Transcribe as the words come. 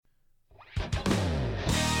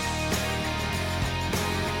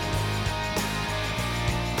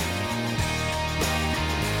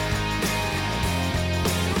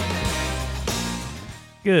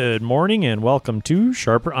Good morning and welcome to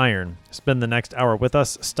Sharper Iron. Spend the next hour with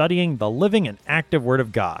us studying the living and active Word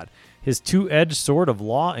of God, His two-edged sword of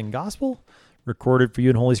law and gospel, recorded for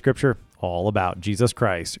you in Holy Scripture, all about Jesus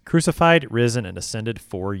Christ, crucified, risen, and ascended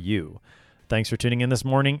for you. Thanks for tuning in this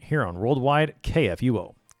morning here on Worldwide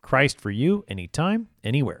KFUO. Christ for you, anytime,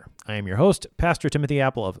 anywhere. I am your host, Pastor Timothy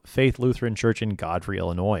Apple of Faith Lutheran Church in Godfrey,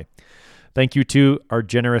 Illinois. Thank you to our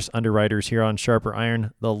generous underwriters here on Sharper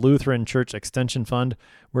Iron, the Lutheran Church Extension Fund,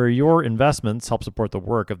 where your investments help support the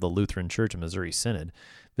work of the Lutheran Church Missouri Synod.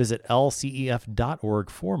 Visit lcef.org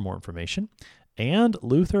for more information. And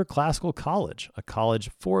Luther Classical College, a college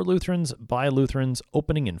for Lutherans by Lutherans,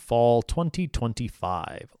 opening in fall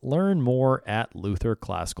 2025. Learn more at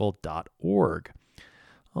lutherclassical.org.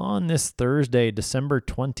 On this Thursday, December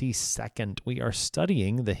 22nd, we are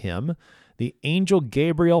studying the hymn, "The Angel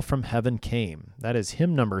Gabriel from Heaven Came." That is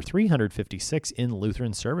hymn number 356 in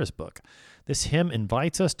Lutheran Service Book. This hymn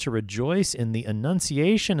invites us to rejoice in the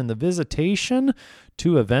Annunciation and the Visitation,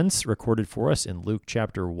 two events recorded for us in Luke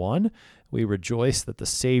chapter 1. We rejoice that the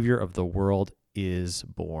Savior of the world is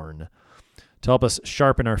born. To help us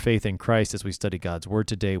sharpen our faith in Christ as we study God's Word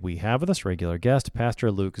today, we have with us regular guest,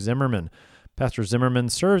 Pastor Luke Zimmerman. Pastor Zimmerman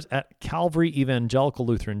serves at Calvary Evangelical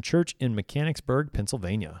Lutheran Church in Mechanicsburg,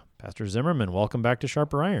 Pennsylvania. Pastor Zimmerman, welcome back to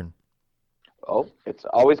Sharper Iron. Oh, it's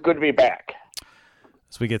always good to be back.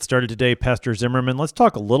 As we get started today, Pastor Zimmerman, let's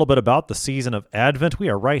talk a little bit about the season of Advent. We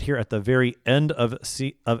are right here at the very end of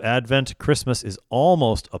Advent. Christmas is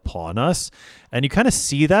almost upon us, and you kind of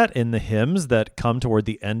see that in the hymns that come toward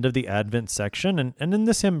the end of the Advent section. And in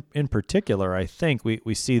this hymn in particular, I think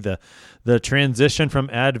we see the transition from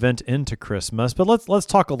Advent into Christmas. But let's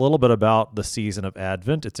talk a little bit about the season of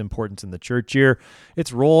Advent, its importance in the church year,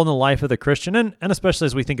 its role in the life of the Christian, and especially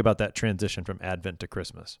as we think about that transition from Advent to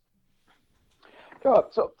Christmas.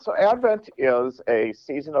 So Advent is a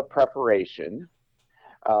season of preparation.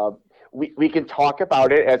 We can talk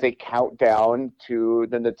about it as a countdown to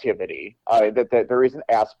the Nativity. That there is an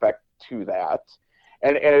aspect to that,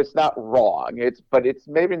 and it's not wrong. But it's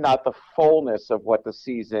maybe not the fullness of what the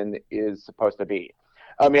season is supposed to be.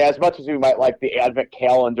 I mean, as much as we might like the Advent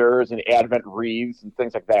calendars and Advent wreaths and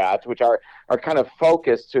things like that, which are kind of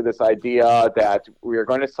focused to this idea that we are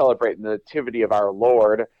going to celebrate the Nativity of our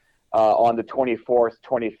Lord on the 24th,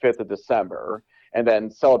 25th of December, and then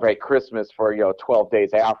celebrate Christmas for, 12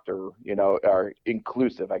 days after, or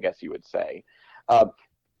inclusive, I guess you would say.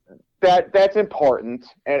 That's important,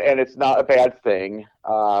 and it's not a bad thing.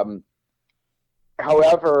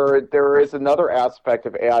 However, there is another aspect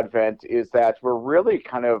of Advent, is that we're really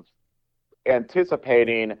kind of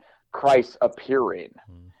anticipating Christ appearing.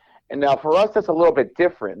 And now for us, that's a little bit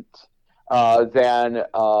different than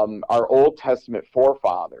our Old Testament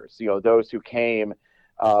forefathers, those who came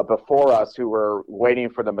before us, who were waiting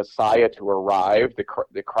for the Messiah to arrive,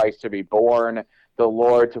 the Christ to be born, the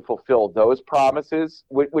Lord to fulfill those promises,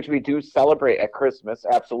 which we do celebrate at Christmas,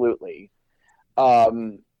 absolutely. But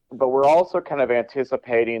we're also kind of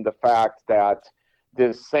anticipating the fact that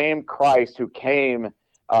this same Christ who came,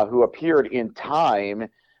 who appeared in time,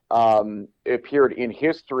 appeared in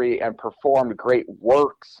history and performed great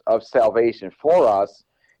works of salvation for us,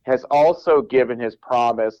 has also given his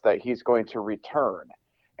promise that he's going to return.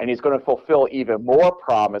 And he's going to fulfill even more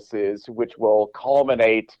promises, which will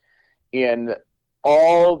culminate in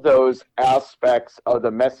all those aspects of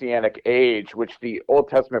the Messianic age, which the Old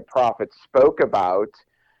Testament prophets spoke about,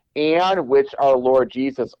 and which our Lord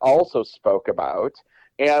Jesus also spoke about,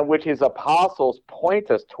 and which his apostles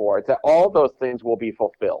point us towards, that all those things will be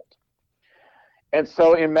fulfilled. And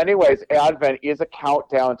so in many ways, Advent is a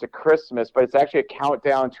countdown to Christmas, but it's actually a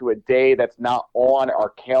countdown to a day that's not on our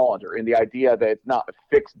calendar, in the idea that it's not a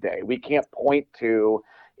fixed day. We can't point to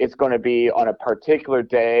it's going to be on a particular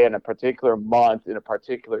day in a particular month in a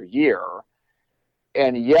particular year.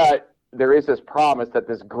 And yet there is this promise that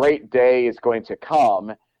this great day is going to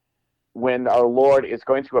come when our Lord is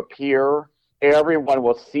going to appear. Everyone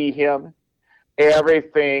will see him.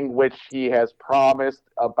 Everything which he has promised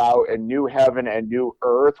about a new heaven and new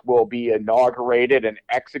earth will be inaugurated and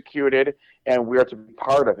executed, and we're to be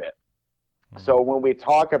part of it. So when we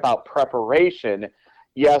talk about preparation,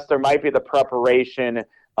 yes, there might be the preparation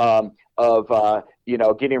of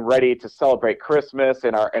getting ready to celebrate Christmas,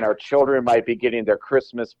 and our children might be getting their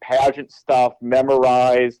Christmas pageant stuff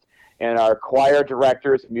memorized, and our choir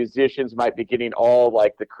directors, musicians might be getting all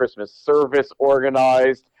like the Christmas service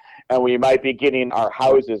organized. And we might be getting our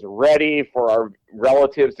houses ready for our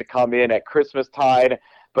relatives to come in at Christmastide.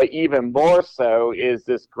 But even more so is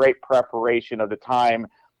this great preparation of the time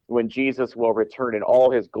when Jesus will return in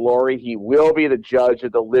all his glory. He will be the judge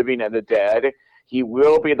of the living and the dead. He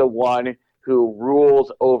will be the one who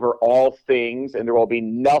rules over all things, and there will be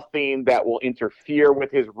nothing that will interfere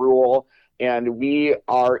with his rule. And we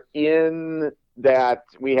are in that,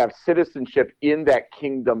 we have citizenship in that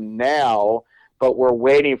kingdom now, but we're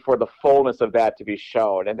waiting for the fullness of that to be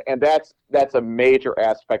shown. And that's a major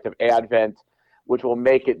aspect of Advent, which will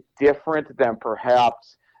make it different than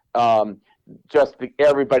perhaps just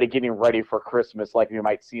everybody getting ready for Christmas like we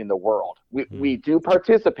might see in the world. We do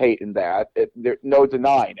participate in that. There's no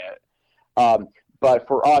denying it. But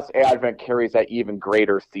for us, Advent carries that even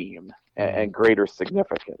greater theme and greater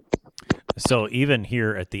significance. So even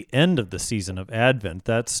here at the end of the season of Advent,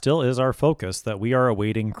 that still is our focus, that we are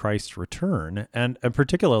awaiting Christ's return. And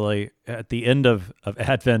particularly at the end of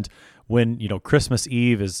Advent, when, Christmas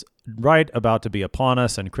Eve is right about to be upon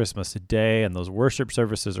us and Christmas Day and those worship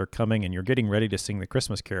services are coming and you're getting ready to sing the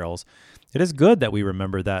Christmas carols, it is good that we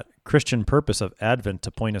remember that Christian purpose of Advent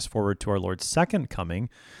to point us forward to our Lord's second coming,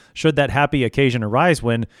 should that happy occasion arise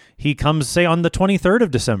when he comes, say, on the 23rd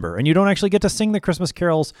of December, and you don't actually get to sing the Christmas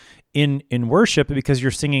carols in worship because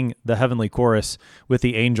you're singing the heavenly chorus with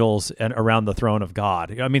the angels and around the throne of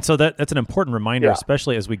God. I mean, so that's an important reminder,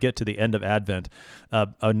 especially as we get to the end of Advent.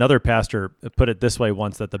 Another pastor put it this way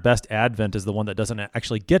once, that the best Advent is the one that doesn't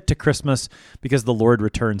actually get to Christmas because the Lord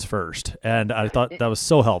returns first. And I thought that was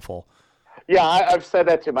so helpful. Yeah, I've said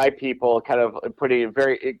that to my people, kind of putting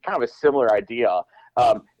a similar idea.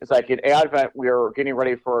 It's like in Advent, we're getting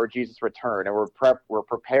ready for Jesus' return, and we're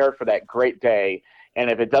prepared for that great day. And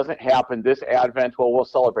if it doesn't happen this Advent, well, we'll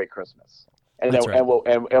celebrate Christmas, and then, and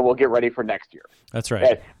we'll get ready for next year. That's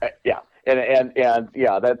right.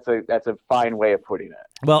 That's a fine way of putting it.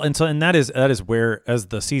 Well, and that is where, as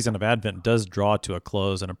the season of Advent does draw to a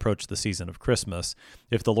close and approach the season of Christmas,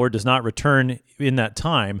 if the Lord does not return in that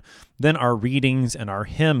time, then our readings and our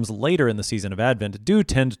hymns later in the season of Advent do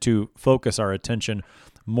tend to focus our attention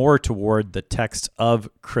more toward the text of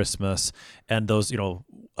Christmas and those,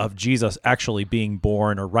 of Jesus actually being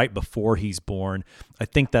born or right before he's born. I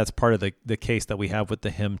think that's part of the case that we have with the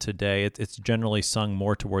hymn today. It's generally sung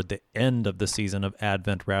more toward the end of the season of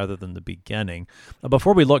Advent rather than the beginning.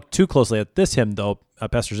 Before we look too closely at this hymn, though,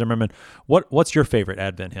 Pastor Zimmerman, what's your favorite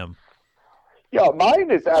Advent hymn? Yeah, mine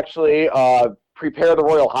is actually Prepare the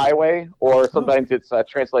Royal Highway, or sometimes it's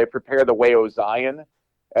translated Prepare the Way, O Zion.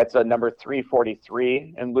 That's number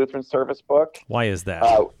 343 in Lutheran Service Book. Why is that?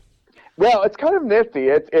 Well, it's kind of nifty.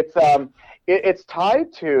 It's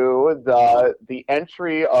tied to the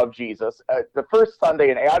entry of Jesus. The first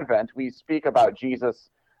Sunday in Advent, we speak about Jesus'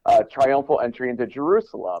 triumphal entry into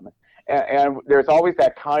Jerusalem, and there's always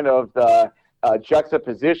that kind of the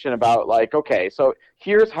juxtaposition about like, okay, so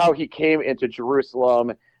here's how he came into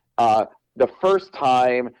Jerusalem the first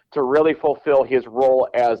time to really fulfill his role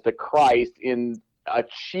as the Christ in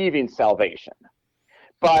achieving salvation.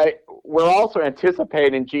 But we're also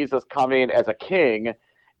anticipating Jesus coming as a king,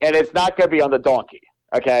 and it's not going to be on the donkey,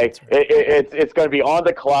 okay? Right. It's going to be on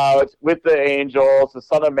the clouds with the angels, the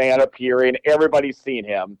Son of Man appearing. Everybody's seen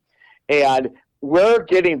him. And we're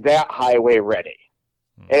getting that highway ready.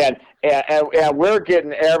 And we're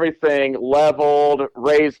getting everything leveled,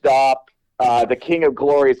 raised up. The King of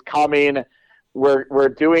Glory is coming.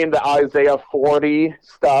 We're doing the Isaiah 40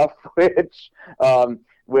 stuff, which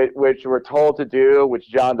we're told to do, which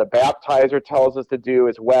John the Baptizer tells us to do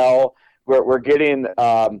as well. We're getting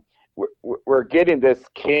this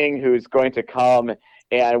King who's going to come,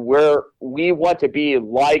 and we want to be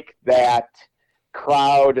like that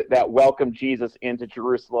crowd that welcomed Jesus into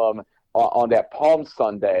Jerusalem on that Palm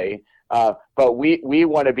Sunday. But we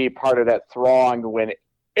want to be part of that throng when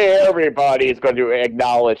everybody is going to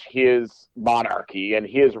acknowledge his monarchy and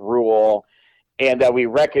his rule, and that we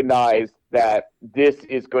recognize that this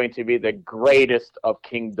is going to be the greatest of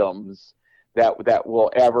kingdoms that will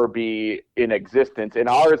ever be in existence, and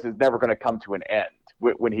ours is never going to come to an end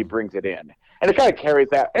when he brings it in. And it kind of carries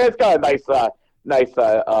that, and it's got a nice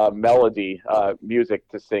melody, music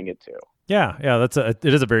to sing it to. Yeah, it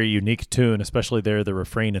is a very unique tune, especially the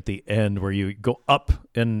refrain at the end where you go up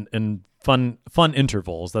in fun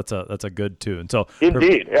intervals. That's a good tune. So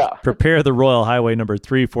indeed, Prepare the Royal Highway, number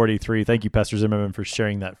 343. Thank you, Pastor Zimmerman, for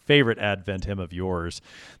sharing that favorite Advent hymn of yours.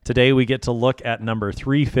 Today we get to look at number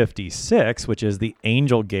 356, which is The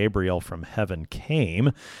Angel Gabriel from Heaven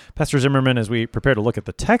Came. Pastor Zimmerman, as we prepare to look at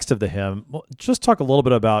the text of the hymn, just talk a little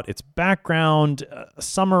bit about its background,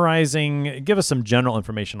 summarizing, give us some general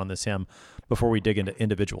information on this hymn before we dig into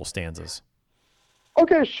individual stanzas.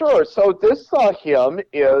 Okay, sure. So this hymn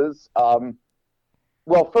is,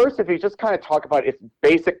 first, if you just kind of talk about its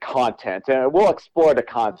basic content, and we'll explore the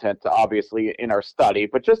content, obviously, in our study,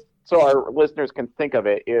 but just so our listeners can think of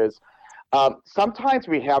it, is Sometimes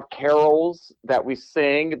we have carols that we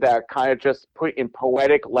sing that kind of just put in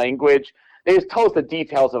poetic language. They just tell us the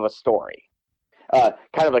details of a story, kind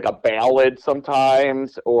of like a ballad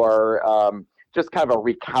sometimes, or just kind of a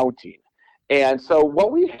recounting. And so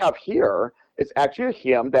what we have here is actually a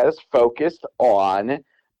hymn that is focused on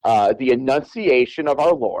the Annunciation of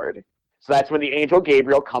our Lord. So that's when the angel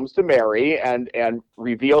Gabriel comes to Mary and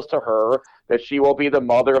reveals to her that she will be the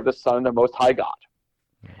mother of the Son of the Most High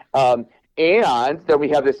God. And then we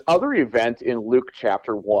have this other event in Luke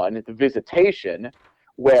chapter 1, the visitation,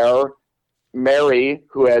 where Mary,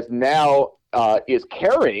 who has now is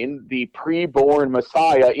carrying the preborn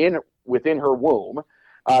Messiah within her womb,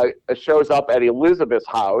 shows up at Elizabeth's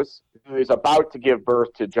house, who is about to give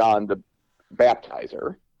birth to John the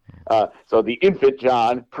Baptizer. So the infant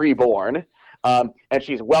John, preborn, and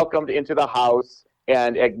she's welcomed into the house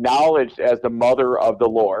and acknowledged as the mother of the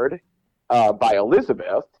Lord by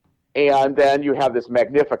Elizabeth. And then you have this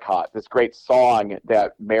Magnificat, this great song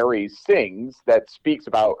that Mary sings that speaks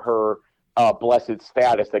about her blessed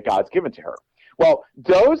status that God's given to her. Well,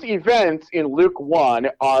 those events in Luke 1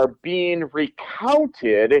 are being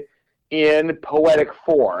recounted in poetic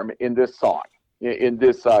form in this song, in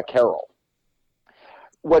this carol.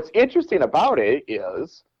 What's interesting about it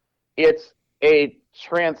is it's a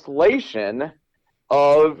translation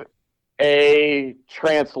of a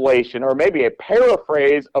translation, or maybe a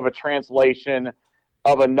paraphrase of a translation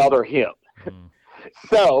of another hymn.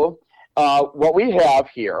 So what we have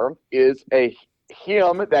here is a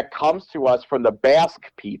hymn that comes to us from the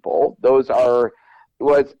Basque people. There's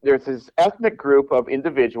this ethnic group of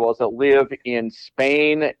individuals that live in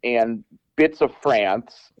Spain and bits of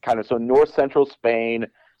France, kind of so north central Spain,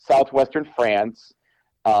 southwestern France.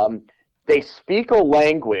 They speak a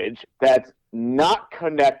language that's not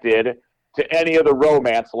connected to any of the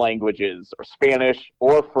Romance languages, or Spanish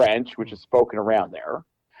or French, which is spoken around there,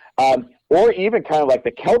 or even kind of like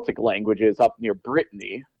the Celtic languages up near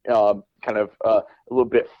Brittany, kind of a little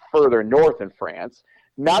bit further north in France.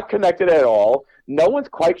 Not connected at all. No one's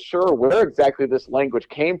quite sure where exactly this language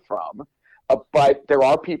came from, but there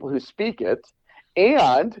are people who speak it.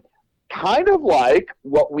 And kind of like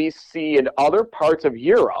what we see in other parts of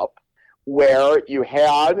Europe, where you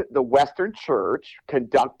had the Western Church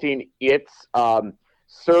conducting its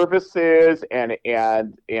services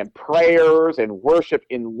and prayers and worship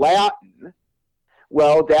in Latin.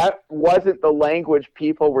 Well, that wasn't the language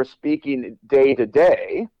people were speaking day to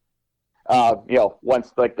day.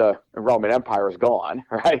 Once like the Roman Empire is gone,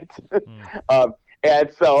 right?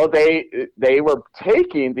 And so they were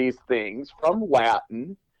taking these things from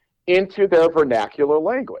Latin into their vernacular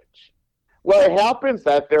language. Well, it happens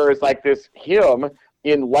that there is like this hymn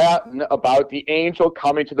in Latin about the angel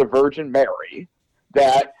coming to the Virgin Mary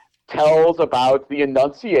that tells about the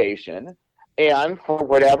Annunciation, and for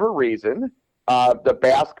whatever reason, the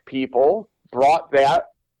Basque people brought that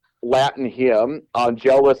Latin hymn,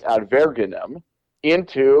 Angelus ad Virginem,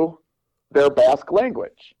 into their Basque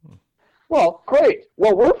language. Well, great.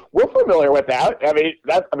 Well, we're familiar with that. I mean,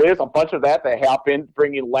 there's a bunch of that happened,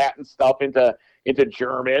 bringing Latin stuff into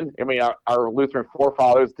German. I mean, our Lutheran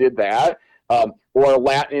forefathers did that, or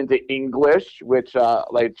Latin into English, which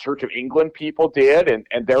like Church of England people did, and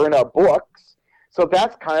they're in our books. So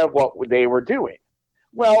that's kind of what they were doing.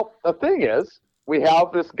 Well, the thing is, we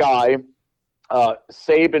have this guy,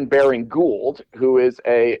 Sabin Baring Gould, who is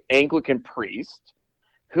an Anglican priest,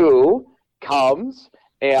 who comes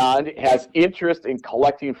and has interest in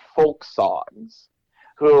collecting folk songs,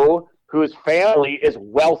 whose family is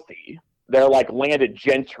wealthy. They're like landed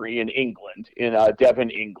gentry in England, in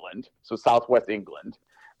Devon, England, so southwest England.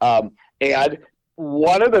 And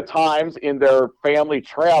one of the times in their family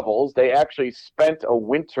travels, they actually spent a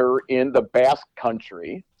winter in the Basque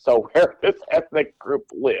country, so where this ethnic group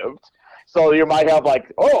lived. So you might have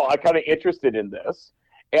like, oh, I'm kind of interested in this.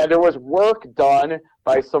 And there was work done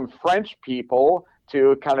by some French people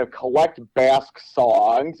to kind of collect Basque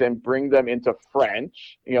songs and bring them into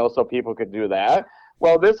French, so people could do that.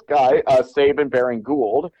 Well, this guy, Sabin Baring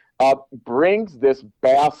Gould, brings this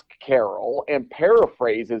Basque carol and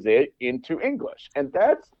paraphrases it into English. And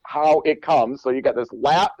that's how it comes. So you got this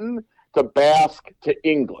Latin to Basque to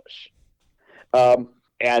English.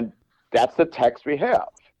 And that's the text we have.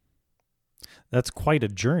 That's quite a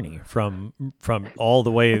journey from all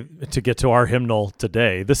the way to get to our hymnal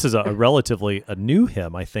today. This is a relatively new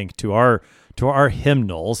hymn, I think, to our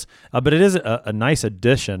hymnals, but it is a nice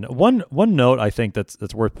addition. One note I think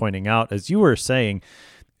that's worth pointing out, as you were saying,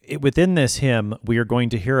 within this hymn, we are going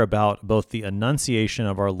to hear about both the Annunciation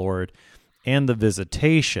of our Lord and the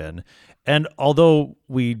Visitation. And although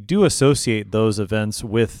we do associate those events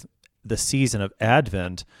with the season of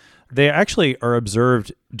Advent, they actually are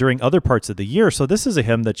observed during other parts of the year. So this is a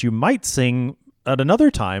hymn that you might sing at another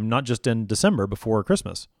time, not just in December before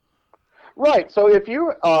Christmas. Right. So if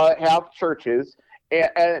you have churches,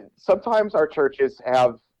 and sometimes our churches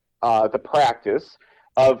have the practice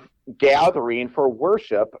of gathering for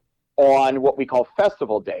worship on what we call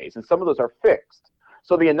festival days, and some of those are fixed.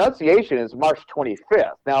 So the Annunciation is March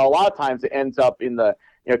 25th. Now, a lot of times it ends up in the,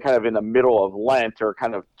 kind of in the middle of Lent, or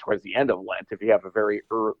kind of towards the end of Lent if you have a very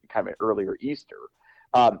kind of earlier Easter.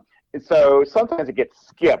 And so sometimes it gets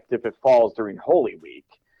skipped if it falls during Holy Week.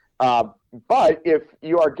 But if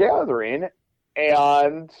you are gathering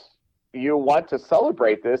and you want to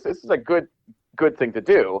celebrate this is a good thing to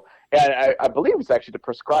do. And I believe it's actually the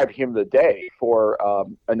prescribed hymn of the day for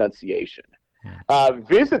Annunciation.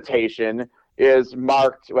 Visitation is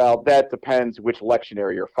marked, well, that depends which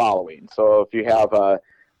lectionary you're following. So if you have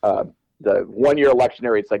the one-year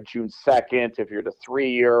lectionary, it's like June 2nd. If you're the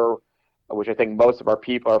 3-year, which I think most of our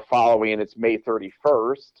people are following, it's May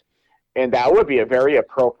 31st. And that would be a very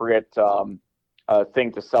appropriate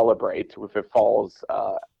thing to celebrate if it falls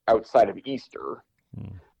outside of Easter.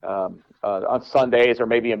 On Sundays, or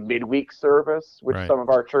maybe a midweek service, which some of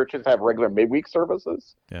our churches have regular midweek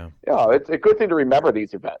services. Yeah, it's a good thing to remember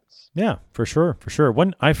these events. Yeah, for sure.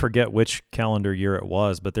 I forget which calendar year it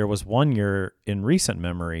was, but there was one year in recent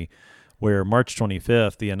memory where March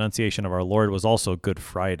 25th, the Annunciation of our Lord, was also Good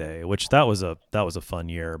Friday, which that was a fun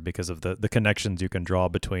year because of the connections you can draw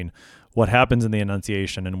between what happens in the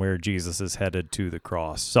Annunciation and where Jesus is headed to the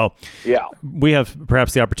cross. So yeah, we have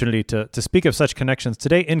perhaps the opportunity to speak of such connections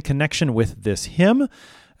today in connection with this hymn.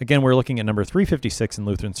 Again, we're looking at number 356 in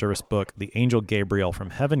Lutheran Service Book, The Angel Gabriel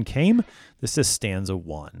from Heaven Came. This is stanza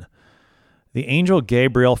 1. The angel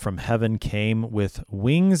Gabriel from heaven came with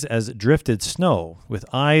wings as drifted snow, with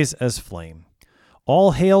eyes as flame.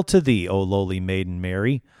 All hail to thee, O lowly maiden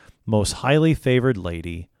Mary, most highly favored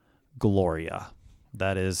lady, Gloria.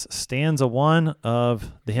 That is stanza 1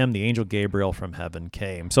 of the hymn, The Angel Gabriel from Heaven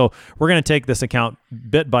Came. So we're going to take this account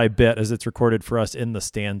bit by bit as it's recorded for us in the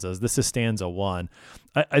stanzas. This is stanza 1.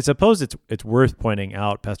 I suppose it's worth pointing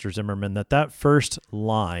out, Pastor Zimmerman, that first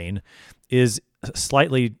line is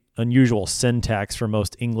slightly unusual syntax for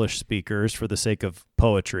most English speakers for the sake of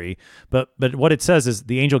poetry, but what it says is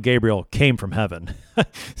the angel Gabriel came from heaven.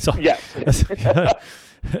 So yes.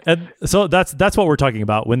 And so that's what we're talking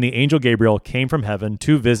about. When the angel Gabriel came from heaven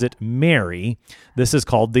to visit Mary, this is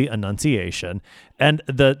called the Annunciation. And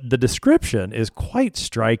the description is quite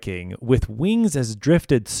striking, with wings as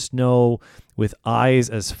drifted snow, with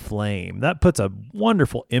eyes as flame. That puts a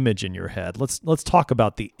wonderful image in your head. Let's talk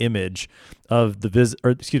about the image of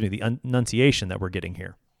the Annunciation that we're getting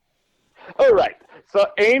here. All right. So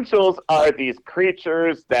angels are these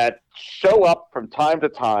creatures that show up from time to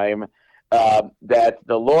time, that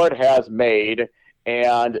the Lord has made,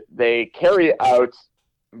 and they carry out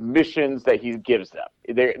missions that he gives them.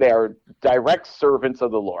 They are direct servants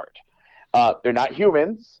of the Lord. They're not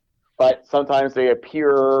humans, but sometimes they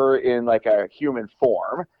appear in like a human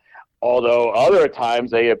form, although other times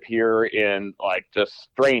they appear in like just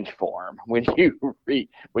strange form when you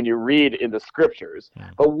read in the scriptures.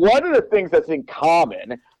 But one of the things that's in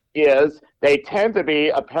common is they tend to be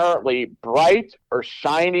apparently bright or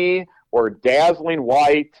shiny or dazzling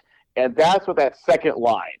white, and that's what that second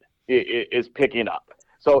line is picking up.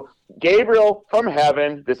 So Gabriel from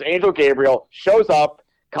heaven, this angel Gabriel, shows up,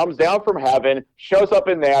 comes down from heaven, shows up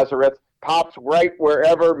in Nazareth, pops right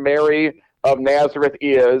wherever Mary of Nazareth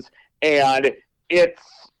is, and it's,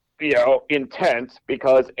 intense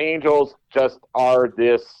because angels just are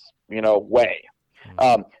this, way.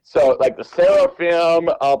 So like the seraphim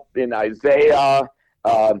up in Isaiah,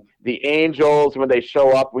 the angels, when they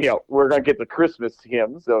show up, we're going to get the Christmas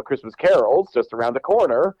hymns, the Christmas carols just around the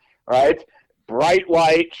corner, right? Bright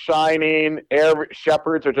light shining,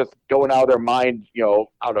 shepherds are just going out of their mind,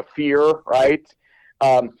 out of fear, right?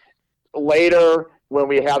 Later, when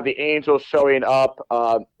we have the angels showing up,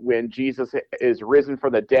 when Jesus is risen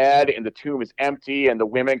from the dead and the tomb is empty and the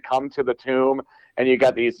women come to the tomb, and you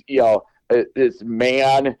got these, this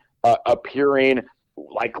man appearing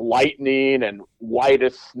like lightning and white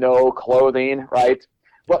as snow clothing, right?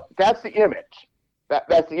 Well, that's the image.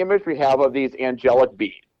 That's the image we have of these angelic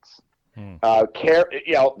beings. They're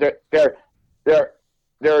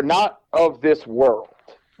not of this world.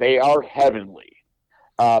 They are heavenly,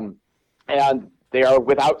 and they are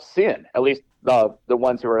without sin. At least the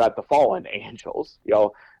ones who are not the fallen angels.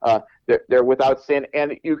 They're without sin,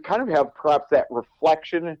 and you kind of have perhaps that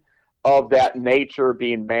reflection of that nature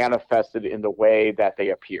being manifested in the way that they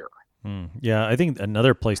appear. Yeah, I think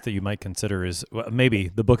another place that you might consider is maybe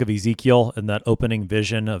the book of Ezekiel and that opening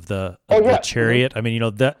vision of the chariot. I mean,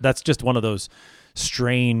 that's just one of those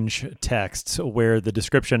strange texts where the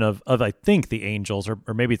description of I think the angels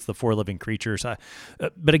or maybe it's the four living creatures.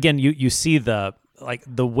 But again, you see the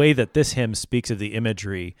way that this hymn speaks of the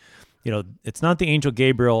imagery. It's not the angel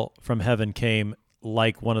Gabriel from heaven came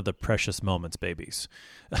like one of the precious moments babies.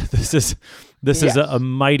 This is a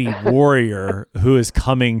mighty warrior who is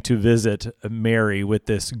coming to visit Mary with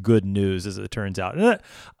this good news, as it turns out. And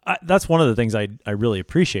that's one of the things I really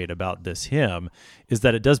appreciate about this hymn is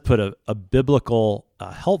that it does put a biblical,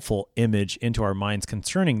 helpful image into our minds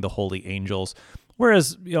concerning the holy angels.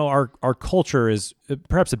 Whereas, our culture is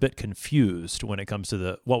perhaps a bit confused when it comes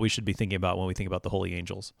to what we should be thinking about when we think about the holy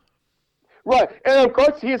angels. Right, and of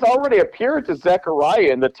course he's already appeared to Zechariah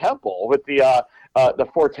in the temple with the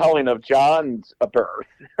foretelling of John's birth.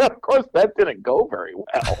 Of course, that didn't go very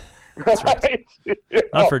well. Right?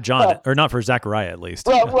 Not for John, or not for Zechariah, at least.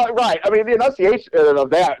 Well, right. I mean, the enunciation of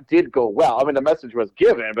that did go well. I mean, the message was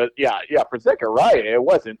given, but yeah, for Zechariah, it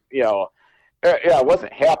wasn't. It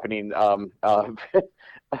wasn't happening.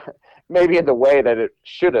 Maybe in the way that it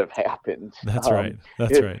should have happened. That's right.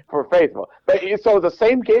 That's right. For faithful. But so the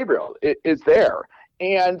same Gabriel is there,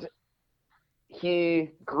 and he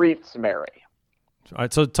greets Mary. All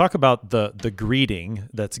right, so talk about the greeting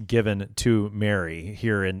that's given to Mary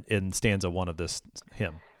here in stanza 1 of this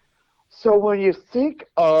hymn. So when you think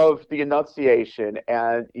of the Annunciation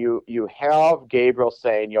and you have Gabriel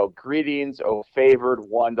saying, greetings, O favored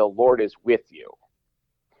one, the Lord is with you.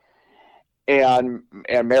 And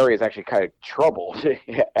Mary is actually kind of troubled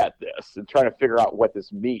at this and trying to figure out what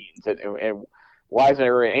this means and why isn't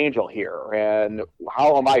there an angel here and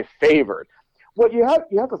how am I favored? Well, you have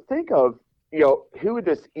to think of who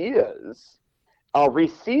this is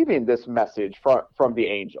receiving this message from the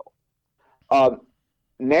angel.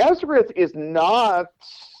 Nazareth is not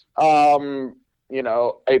a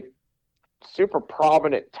super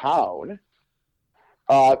prominent town.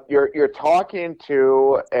 You're talking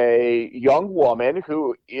to a young woman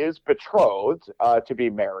who is betrothed to be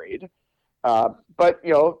married, but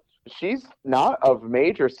she's not of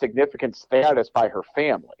major significant status by her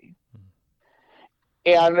family,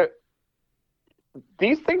 and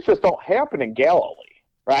these things just don't happen in Galilee,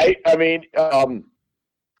 right? I mean,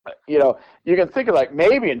 you can think of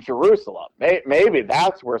maybe in Jerusalem, maybe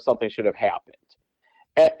that's where something should have happened,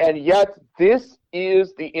 and yet this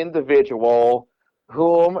is the individual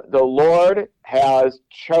whom the Lord has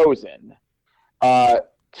chosen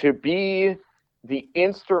to be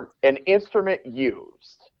an instrument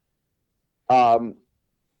used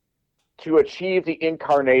to achieve the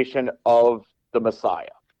incarnation of the Messiah.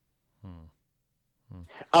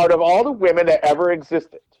 Out of all the women that ever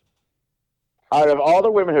existed, out of all the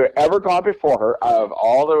women who have ever gone before her, out of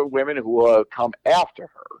all the women who will have come after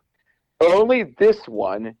her, only this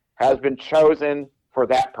one has been chosen for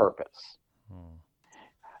that purpose.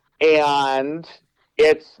 And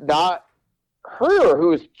it's not her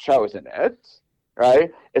who's chosen it,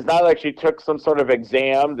 right? It's not like she took some sort of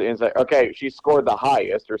exam and it's like, okay, she scored the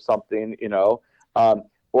highest or something,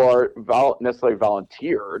 or necessarily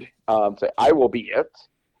volunteered. Say, I will be it.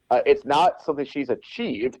 It's not something she's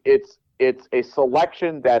achieved. It's a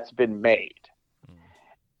selection that's been made.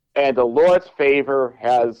 And the Lord's favor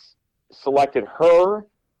has selected her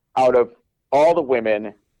out of all the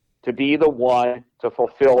women to be the one to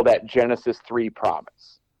fulfill that Genesis 3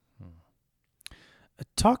 promise.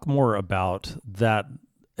 Talk more about that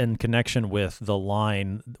in connection with the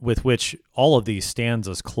line with which all of these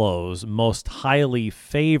stanzas close, most highly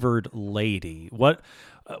favored lady.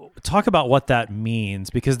 Talk about what that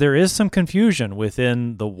means, because there is some confusion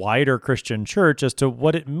within the wider Christian church as to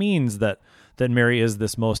what it means that Mary is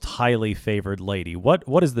this most highly favored lady.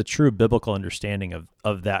 What is the true biblical understanding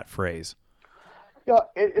of that phrase? Yeah,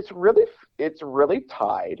 it's really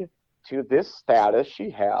tied to this status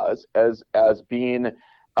she has as being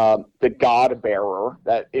the God bearer.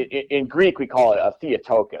 That in Greek we call it a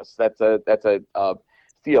Theotokos. That's a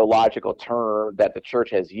theological term that the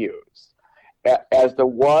church has used as the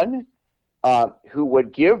one who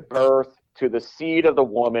would give birth to the seed of the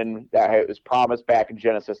woman that was promised back in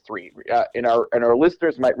Genesis 3. And our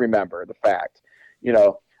listeners might remember the fact,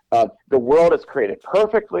 the world is created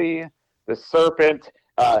perfectly. The serpent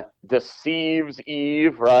deceives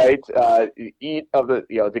Eve, right? Eat of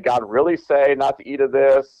did God really say not to eat of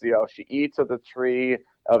this? She eats of the tree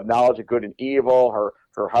of knowledge of good and evil.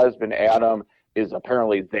 Her husband Adam is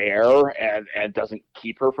apparently there and doesn't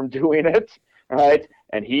keep her from doing it, right?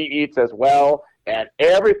 And he eats as well, and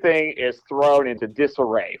everything is thrown into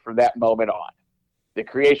disarray from that moment on. The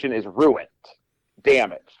creation is ruined,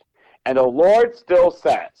 damaged. And the Lord still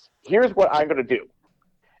says, here's what I'm going to do.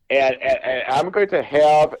 And I'm going to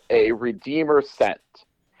have a Redeemer sent.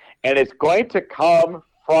 And it's going to come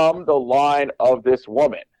from the line of this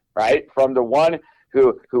woman, right? From the one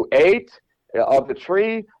who ate of the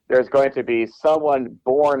tree. There's going to be someone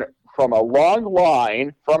born from a long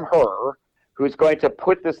line from her who's going to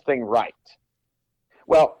put this thing right.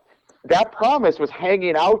 Well, that promise was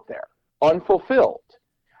hanging out there, unfulfilled.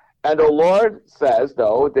 And the Lord says,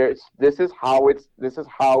 though, this is how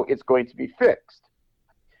it's going to be fixed.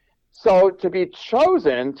 So to be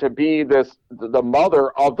chosen to be the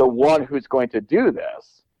mother of the one who's going to do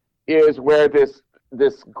this is where this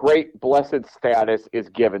great blessed status is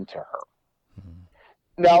given to her.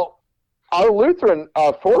 Mm-hmm. Now, our Lutheran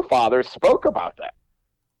forefathers spoke about that.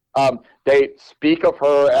 They speak of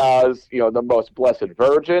her as, the most blessed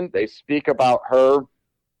virgin. They speak about her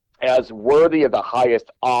as worthy of the highest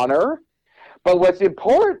honor. But what's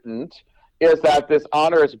important is that this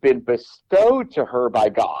honor has been bestowed to her by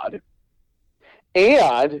God.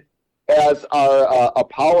 And as our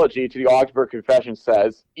apology to the Augsburg Confession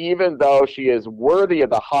says, even though she is worthy of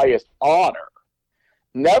the highest honor,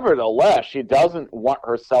 nevertheless, she doesn't want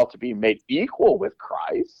herself to be made equal with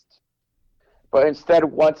Christ, but instead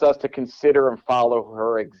wants us to consider and follow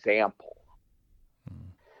her example.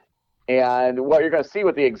 And what you're going to see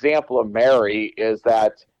with the example of Mary is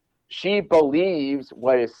that she believes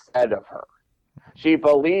what is said of her. She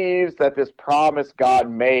believes that this promise God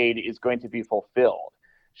made is going to be fulfilled.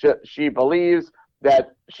 She believes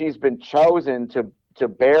that she's been chosen to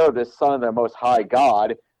bear the Son of the Most High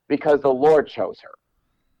God because the Lord chose her.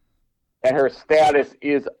 And her status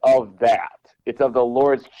is of that. It's of the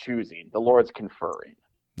Lord's choosing, the Lord's conferring.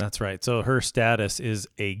 That's right. So her status is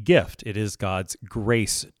a gift. It is God's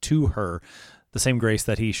grace to her. The same grace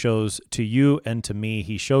that he shows to you and to me,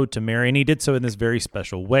 he showed to Mary, and he did so in this very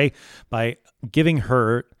special way by giving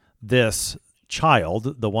her this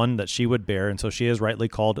child, the one that she would bear. And so she is rightly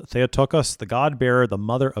called Theotokos, the God-bearer, the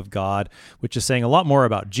mother of God, which is saying a lot more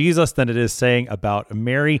about Jesus than it is saying about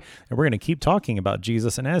Mary. And we're going to keep talking about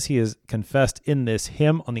Jesus. And as he is confessed in this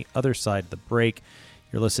hymn on the other side of the break,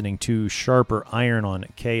 you're listening to Sharper Iron on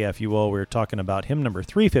KFUO. We're talking about hymn number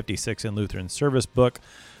 356 in Lutheran Service Book.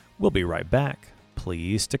 We'll be right back.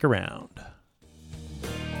 Please stick around.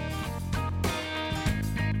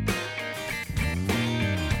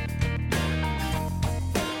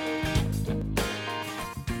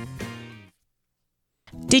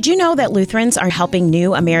 Did you know that Lutherans are helping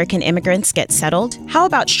new American immigrants get settled? How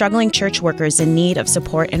about struggling church workers in need of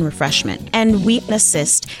support and refreshment? And we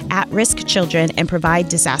assist at-risk children and provide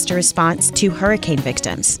disaster response to hurricane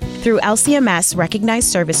victims. Through LCMS recognized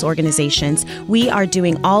service organizations, we are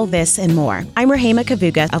doing all this and more. I'm Rahema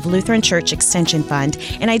Kavuga of Lutheran Church Extension Fund,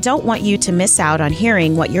 and I don't want you to miss out on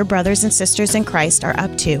hearing what your brothers and sisters in Christ are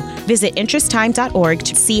up to. Visit interesttime.org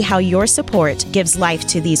to see how your support gives life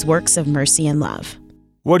to these works of mercy and love.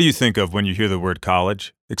 What do you think of when you hear the word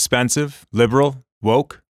college? Expensive? Liberal?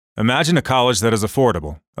 Woke? Imagine a college that is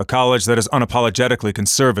affordable, a college that is unapologetically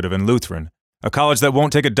conservative and Lutheran, a college that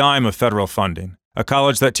won't take a dime of federal funding, a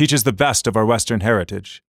college that teaches the best of our Western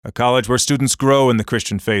heritage, a college where students grow in the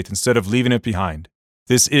Christian faith instead of leaving it behind.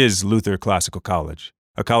 This is Luther Classical College,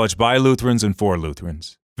 a college by Lutherans and for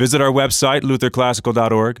Lutherans. Visit our website,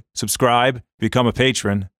 lutherclassical.org, subscribe, become a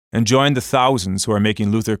patron, and join the thousands who are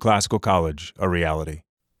making Luther Classical College a reality.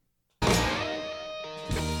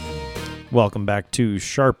 Welcome back to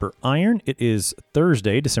Sharper Iron. It is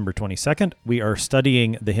Thursday, December 22nd. We are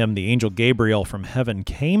studying the hymn, The Angel Gabriel from Heaven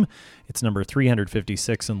Came. It's number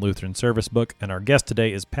 356 in Lutheran Service Book, and our guest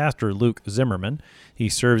today is Pastor Luke Zimmerman. He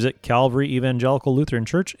serves at Calvary Evangelical Lutheran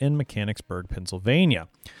Church in Mechanicsburg, Pennsylvania.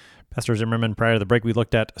 Pastor Zimmerman, prior to the break, we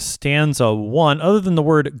looked at stanza 1, other than the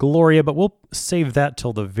word Gloria, but we'll save that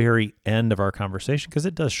till the very end of our conversation because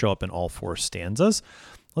it does show up in all 4 stanzas.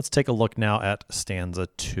 Let's take a look now at stanza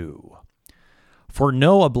 2. For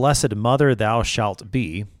know a blessed mother thou shalt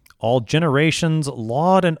be, all generations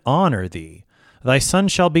laud and honor thee. Thy son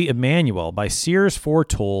shall be Emmanuel, by seers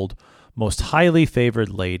foretold, most highly favored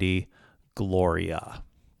lady, Gloria.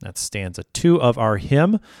 That's stanza 2 of our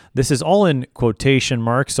hymn. This is all in quotation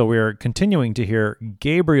marks, so we're continuing to hear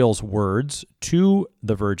Gabriel's words to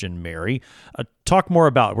the Virgin Mary. Talk more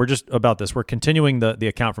about this. We're continuing the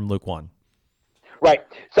account from Luke 1. Right.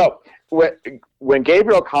 So when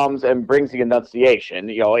Gabriel comes and brings the Annunciation,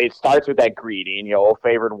 it starts with that greeting, "O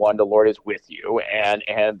favored one, the Lord is with you," and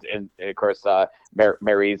of course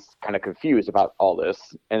Mary's kind of confused about all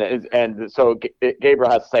this, and so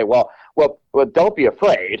Gabriel has to say, well, don't be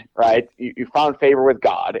afraid, right? You found favor with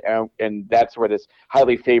God, and that's where this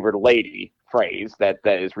highly favored lady phrase that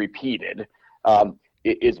is repeated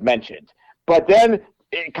is mentioned. But then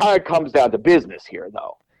it kind of comes down to business here,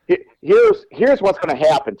 though. Here's what's going to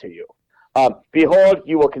happen to you. Behold,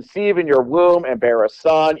 you will conceive in your womb and bear a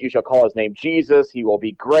son. You shall call his name Jesus. He will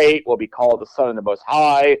be great, will be called the Son of the Most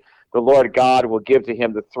High. The Lord God will give to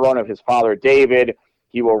him the throne of his father David.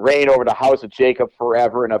 He will reign over the house of Jacob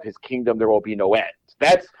forever, and of his kingdom there will be no end.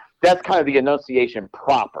 That's kind of the Annunciation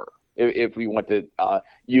proper, if we want to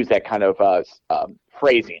use that kind of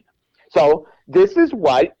phrasing. So this is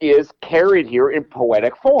what is carried here in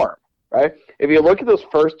poetic form, right? If you look at those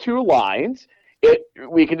first two lines,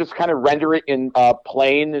 we can just kind of render it in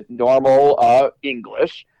plain, normal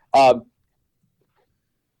English.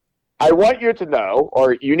 I want you to know,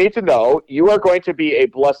 or you need to know, you are going to be a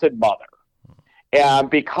blessed mother. And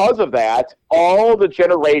because of that, all the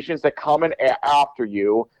generations that come in after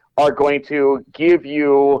you are going to give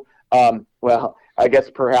you, I guess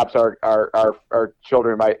perhaps our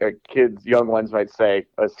children, our kids, young ones might say,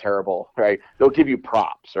 "That's terrible," right? They'll give you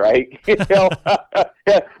props, right? They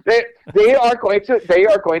are going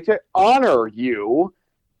to honor you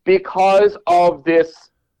because of this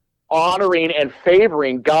honoring and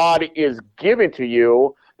favoring God is given to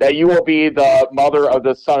you, that you will be the mother of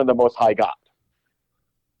the Son of the Most High God.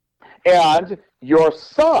 And your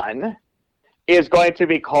son is going to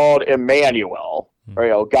be called Emmanuel,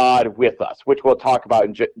 or God with us, which we'll talk about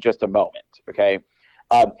in just a moment. Okay,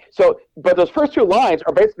 but those first two lines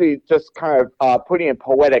are basically just kind of putting in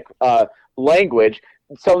poetic language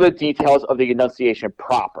some of the details of the Annunciation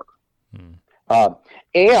proper.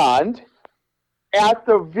 And at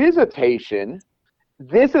the visitation,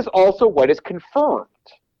 this is also what is confirmed,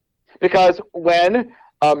 because when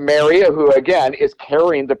Mary, who again is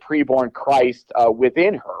carrying the preborn Christ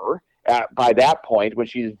within her, by that point, when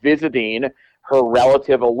she's visiting her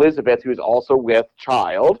relative Elizabeth, who's also with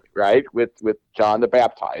child, right, with John the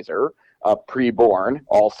Baptizer, preborn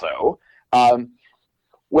also,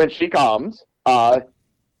 when she comes,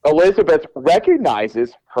 Elizabeth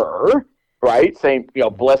recognizes her, right, saying,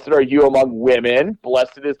 "Blessed are you among women,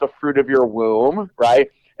 blessed is the fruit of your womb," right?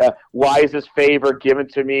 Why is this favor given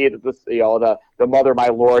to me that this, the mother of my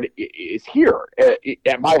Lord is here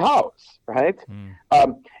at my house, right?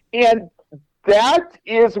 And that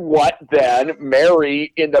is what then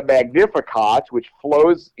Mary in the Magnificat, which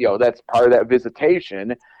flows, that's part of that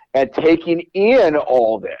visitation, and taking in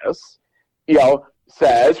all this,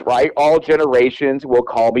 says, right, all generations will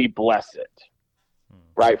call me blessed,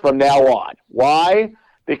 right, from now on. Why?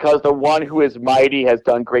 Because the one who is mighty has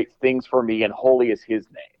done great things for me, and holy is his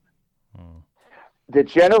name. The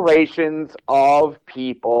generations of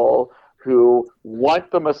people who want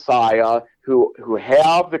the Messiah, who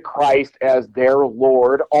have the Christ as their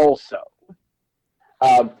Lord also,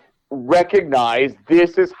 recognize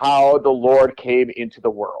this is how the Lord came into the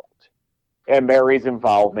world, and Mary's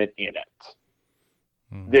involvement in it.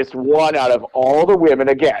 This one out of all the women,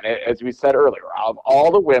 again, as we said earlier, of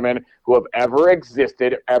all the women who have ever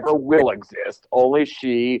existed, ever will exist, only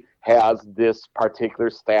she has this particular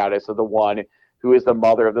status of the one who is the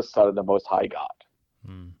mother of the Son of the Most High God.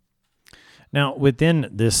 Now, within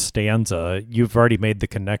this stanza, you've already made the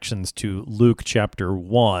connections to Luke chapter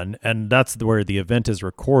 1, and that's where the event is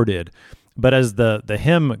recorded. But as the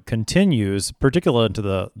hymn continues, particularly into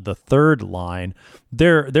the third line,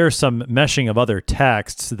 there's some meshing of other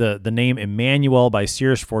texts. The name Emmanuel by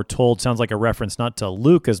Sears Foretold sounds like a reference not to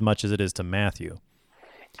Luke as much as it is to Matthew.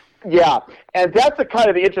 Yeah, and that's the kind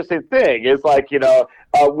of the interesting thing is like,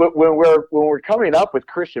 when we're coming up with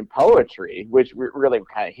Christian poetry, which really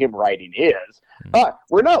kind of hymn writing is,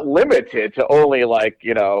 we're not limited to only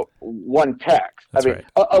one text. That's right.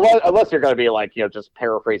 Unless you're going to be just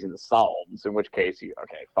paraphrasing the Psalms, in which case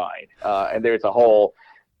okay, fine. And there's a whole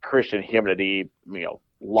Christian hymnody,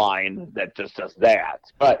 line that just does that.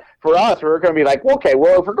 But for us, we're going to be like, okay,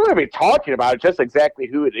 well, if we're going to be talking about just exactly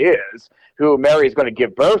who it is, who Mary is going to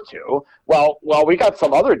give birth to, well, we got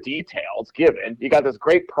some other details given. You got this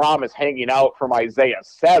great promise hanging out from Isaiah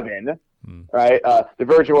 7, right? The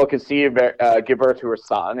virgin will conceive, give birth to her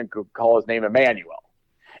son, and call his name Emmanuel.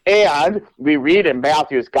 And we read in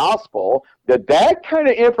Matthew's gospel that kind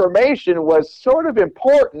of information was sort of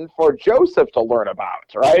important for Joseph to learn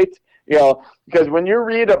about, right? because when you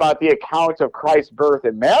read about the account of Christ's birth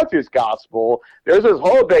in Matthew's gospel, there's this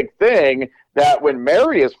whole big thing that when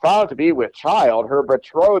Mary is found to be with child, her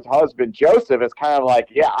betrothed husband Joseph is kind of like,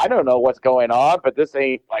 yeah, I don't know what's going on, but this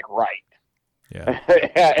ain't like right. Yeah.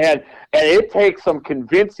 and it takes some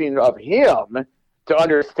convincing of him to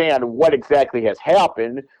understand what exactly has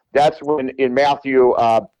happened. That's when in Matthew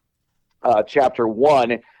chapter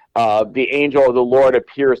 1, the angel of the Lord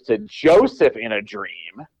appears to Joseph in a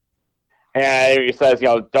dream. And he says,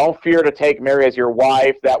 don't fear to take Mary as your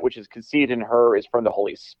wife. That which is conceived in her is from the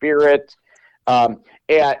Holy Spirit. And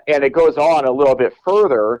it goes on a little bit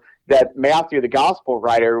further that Matthew, the gospel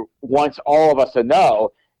writer, wants all of us to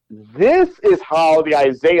know, this is how the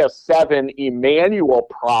Isaiah 7 Emmanuel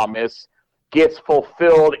promise gets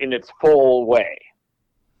fulfilled in its full way.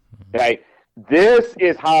 Okay? This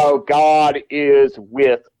is how God is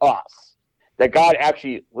with us. That God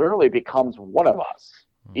actually literally becomes one of us.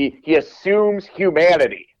 He assumes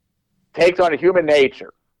humanity, takes on a human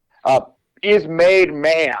nature, is made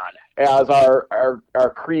man, as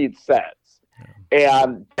our creed says.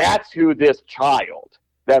 And that's who this child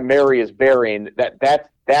that Mary is bearing,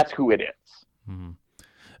 that's who it is.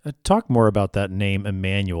 Mm-hmm. Talk more about that name,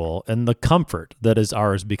 Emmanuel, and the comfort that is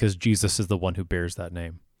ours because Jesus is the one who bears that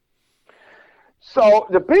name. So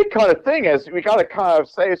the big kind of thing is we got to kind of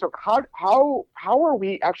say, so how are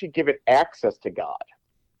we actually given access to God?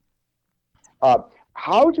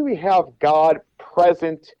 How do we have God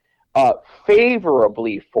present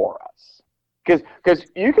favorably for us? Because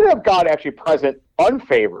you can have God actually present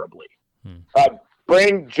unfavorably,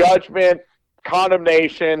 bring judgment,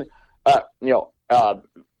 condemnation,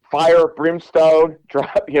 fire, brimstone,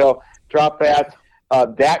 drop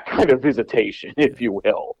that kind of visitation, if you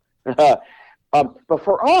will. But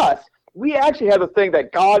for us, we actually have the thing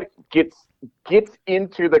that God gets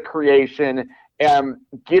into the creation and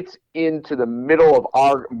gets into the middle of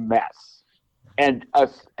our mess and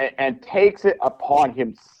takes it upon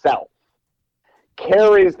himself,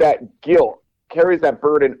 carries that guilt, carries that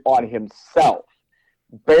burden on himself,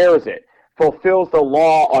 bears it, fulfills the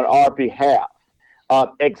law on our behalf,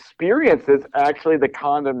 experiences actually the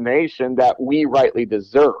condemnation that we rightly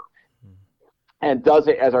deserve, and does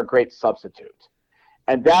it as our great substitute.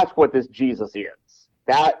 And that's what this Jesus is.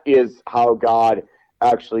 That is how God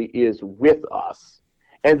actually is with us.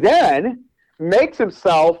 And then makes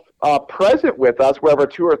himself present with us wherever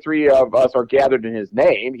two or three of us are gathered in his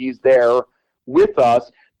name. He's there with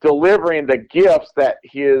us, delivering the gifts that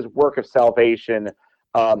his work of salvation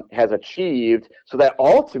has achieved, so that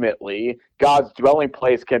ultimately God's dwelling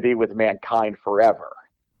place can be with mankind forever.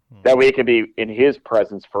 That we can be in his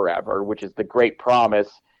presence forever, which is the great promise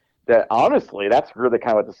that, honestly, that's really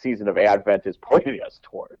kind of what the season of Advent is pointing us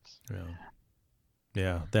towards.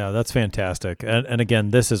 Yeah, that's fantastic. And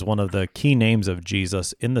again, this is one of the key names of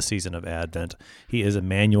Jesus in the season of Advent. He is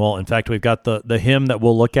Emmanuel. In fact, we've got the hymn that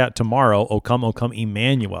we'll look at tomorrow, O come,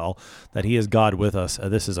 Emmanuel, that he is God with us.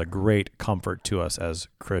 This is a great comfort to us as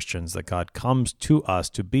Christians, that God comes to us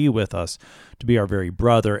to be with us, to be our very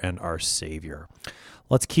brother and our Savior.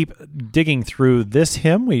 Let's keep digging through this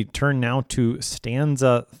hymn. We turn now to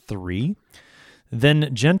stanza 3.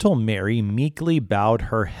 Then gentle Mary meekly bowed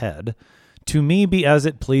her head. To me be as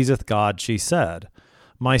it pleaseth God, she said.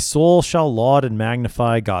 My soul shall laud and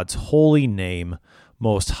magnify God's holy name,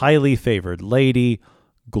 most highly favored lady,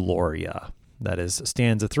 Gloria. That is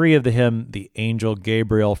stanza 3 of the hymn, The Angel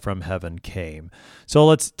Gabriel from Heaven Came. So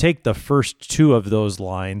let's take the first two of those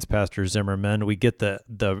lines, Pastor Zimmerman. We get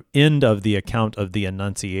the end of the account of the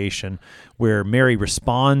Annunciation, where Mary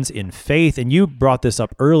responds in faith. And you brought this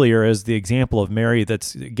up earlier as the example of Mary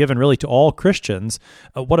that's given really to all Christians.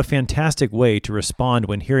 What a fantastic way to respond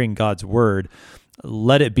when hearing God's word.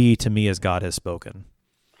 Let it be to me as God has spoken.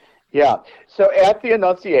 Yeah. So at the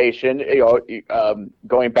Annunciation,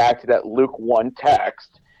 going back to that Luke 1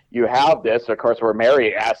 text, you have this, of course, where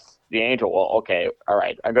Mary asks the angel, well, okay, all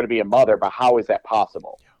right, I'm going to be a mother, but how is that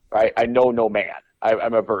possible? Right? I know no man.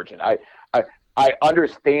 I'm a virgin. I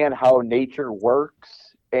understand how nature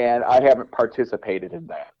works, and I haven't participated in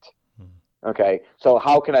that. Okay. So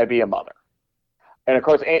how can I be a mother? And of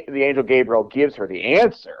course, the angel Gabriel gives her the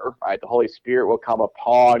answer, right? The Holy Spirit will come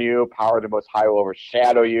upon you, power of the Most High will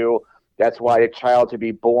overshadow you. That's why a child to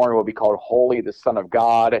be born will be called Holy, the Son of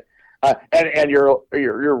God. And your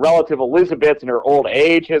relative Elizabeth in her old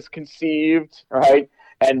age has conceived, right?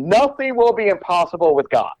 And nothing will be impossible with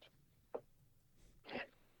God.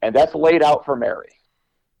 And that's laid out for Mary.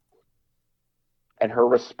 And her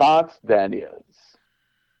response then is,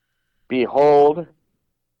 behold,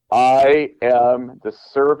 I am the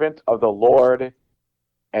servant of the Lord.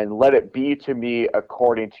 and let it be to me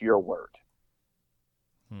according to your word.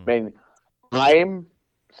 I mean, I'm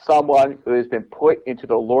someone who has been put into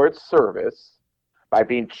the Lord's service by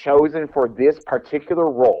being chosen for this particular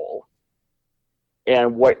role.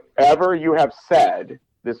 And whatever you have said,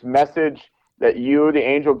 this message that you, the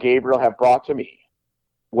angel Gabriel, have brought to me,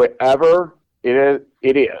 whatever it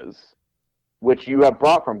is, which you have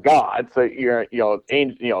brought from God, so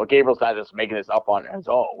Gabriel's not just making this up on his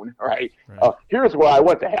own, right? Here's what I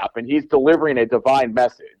want to happen. He's delivering a divine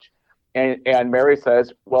message. And Mary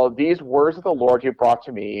says, well, these words of the Lord you brought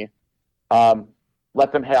to me,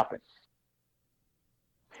 let them happen.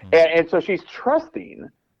 And so she's trusting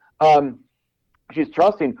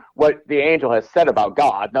what the angel has said about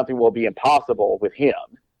God. Nothing will be impossible with him.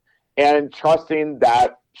 And trusting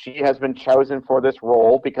that she has been chosen for this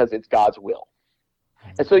role because it's God's will.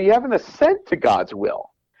 And so you have an assent to God's will,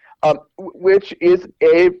 which is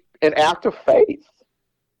an act of faith.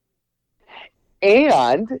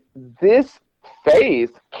 And this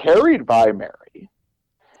faith carried by Mary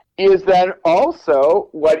is then also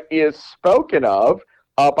what is spoken of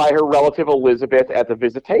by her relative Elizabeth at the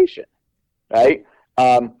visitation, right?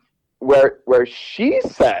 Where she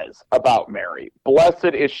says about Mary,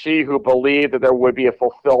 blessed is she who believed that there would be a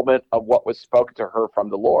fulfillment of what was spoken to her from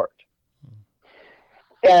the Lord.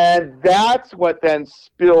 And that's what then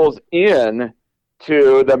spills in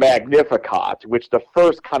to the Magnificat, which the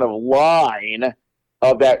first kind of line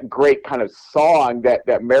of that great kind of song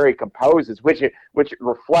that Mary composes, which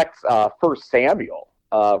reflects 1 Samuel,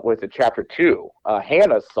 was it chapter 2,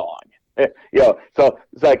 Hannah's song. So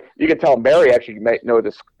it's like you can tell Mary actually might know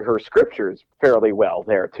her scriptures fairly well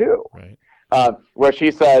there too, right? Where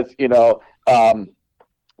she says,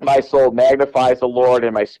 my soul magnifies the Lord,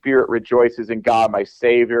 and my spirit rejoices in God, my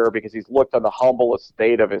Savior, because He's looked on the humble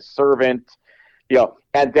estate of His servant.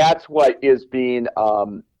 And that's what is being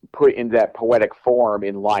put in that poetic form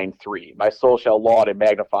in line 3. My soul shall laud and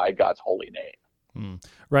magnify God's holy name.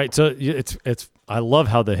 Right. So I love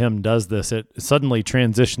how the hymn does this. It suddenly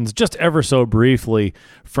transitions just ever so briefly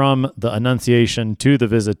from the Annunciation to the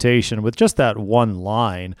Visitation with just that one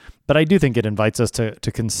line. But I do think it invites us to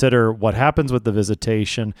consider what happens with the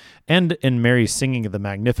Visitation and in Mary singing the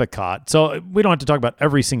Magnificat. So we don't have to talk about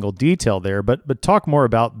every single detail there, but talk more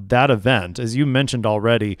about that event. As you mentioned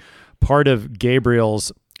already, part of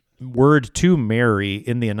Gabriel's word to Mary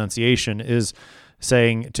in the Annunciation is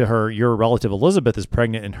saying to her, your relative Elizabeth is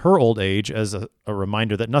pregnant in her old age, as a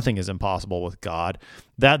reminder that nothing is impossible with God.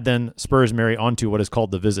 That then spurs Mary onto what is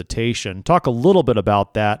called the Visitation. Talk a little bit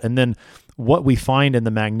about that, and then what we find in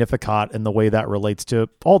the Magnificat and the way that relates to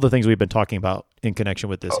all the things we've been talking about in connection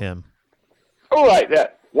with this hymn. All right,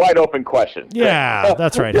 that wide open question. Yeah,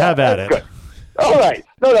 that's right. Have at it. Good. All right.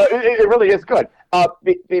 No, it really is good.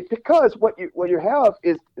 Because what you have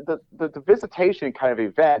is the Visitation kind of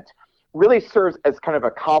event really serves as kind of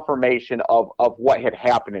a confirmation of what had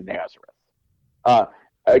happened in Nazareth.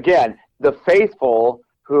 Again, the faithful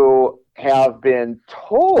who have been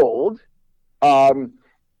told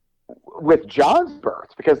with John's birth,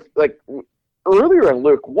 because like earlier in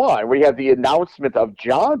Luke 1, where you have the announcement of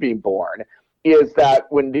John being born, is that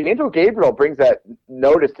when the angel Gabriel brings that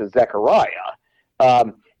notice to Zechariah,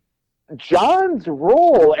 John's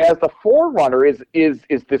role as the forerunner is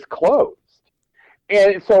disclosed.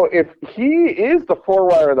 And so if he is the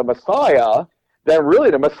forerunner of the Messiah, then really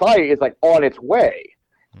the Messiah is like on its way.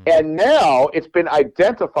 And now it's been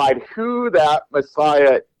identified who that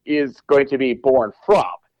Messiah is going to be born from.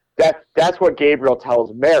 That's what Gabriel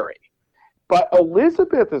tells Mary. But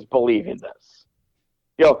Elizabeth is believing this.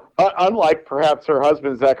 Unlike perhaps her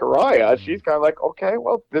husband Zechariah, she's kind of like, okay,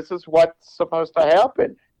 well, this is what's supposed to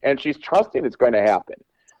happen. And she's trusting it's going to happen.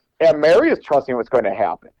 And Mary is trusting what's going to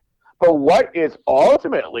happen. But what is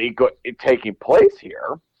ultimately taking place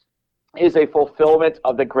here is a fulfillment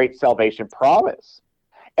of the great salvation promise.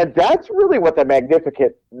 And that's really what the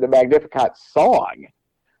Magnificat song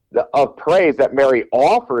of praise that Mary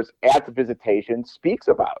offers at the Visitation speaks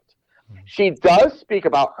about. She does speak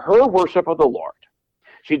about her worship of the Lord.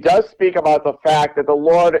 She does speak about the fact that the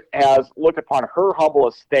Lord has looked upon her humble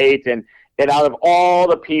estate, and out of all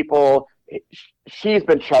the people, she's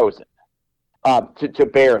been chosen to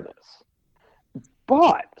bear this.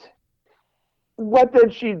 But what then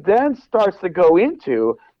she then starts to go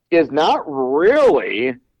into is not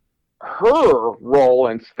really her role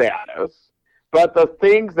and status, but the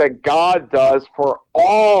things that God does for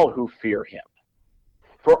all who fear him,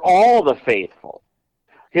 for all the faithful.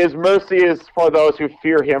 His mercy is for those who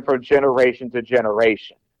fear him from generation to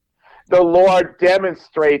generation. The Lord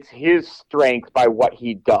demonstrates his strength by what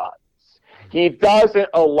he does. He doesn't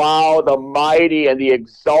allow the mighty and the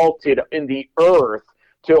exalted in the earth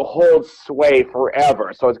to hold sway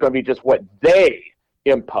forever. So it's going to be just what they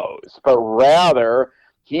impose, but rather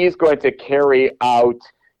he's going to carry out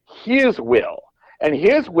his will. And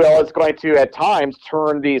his will is going to, at times,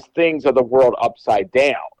 turn these things of the world upside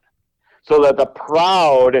down so that the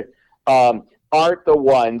proud aren't the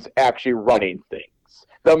ones actually running things.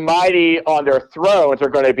 The mighty on their thrones are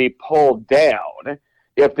going to be pulled down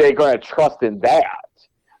if they're going to trust in that.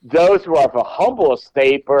 Those who are of a humble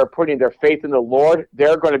estate but are putting their faith in the Lord,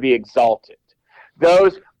 they're going to be exalted.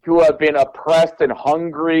 Those who have been oppressed and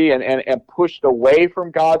hungry and pushed away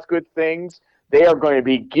from God's good things, they are going to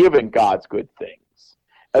be given God's good things.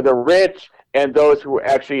 And the rich and those who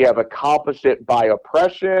actually have accomplished it by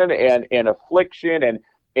oppression and affliction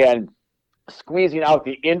and squeezing out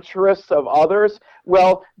the interests of others,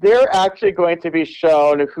 well, they're actually going to be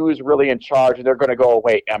shown who's really in charge, and they're going to go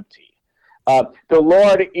away empty. The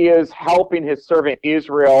Lord is helping his servant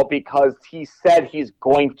Israel because he said he's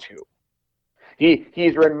going to.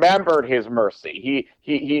 He's remembered his mercy.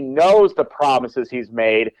 He knows the promises he's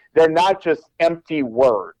made. They're not just empty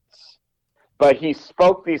words, but he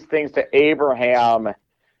spoke these things to Abraham,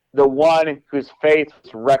 the one whose faith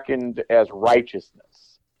was reckoned as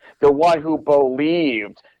righteousness, the one who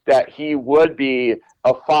believed that he would be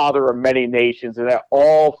a father of many nations and that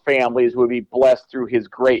all families would be blessed through his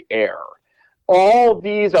great heir. All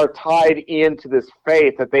these are tied into this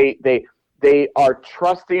faith that they are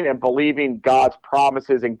trusting and believing God's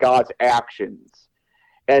promises and God's actions.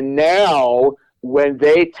 And now, when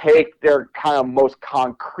they take their kind of most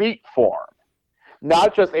concrete form,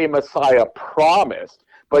 not just a Messiah promised,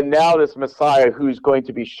 but now this Messiah who's going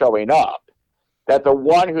to be showing up, that the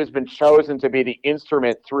one who's been chosen to be the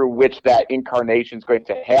instrument through which that incarnation is going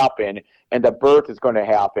to happen and the birth is going to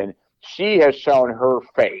happen, she has shown her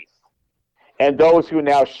faith. And those who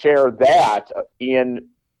now share that in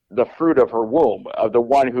the fruit of her womb, of the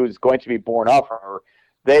one who's going to be born of her,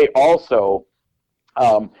 they also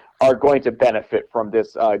are going to benefit from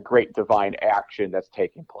this great divine action that's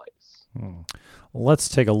taking place. Let's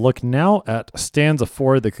take a look now at stanza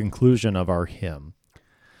 4, the conclusion of our hymn.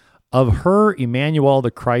 Of her, Emmanuel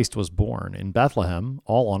the Christ was born in Bethlehem,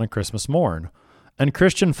 all on a Christmas morn. And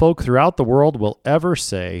Christian folk throughout the world will ever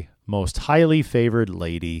say, most highly favored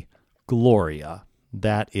lady, Gloria.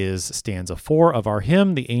 That is stanza 4 of our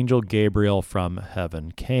hymn, The Angel Gabriel from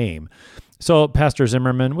Heaven Came. So, Pastor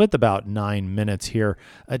Zimmerman, with about 9 minutes here,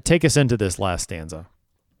 take us into this last stanza.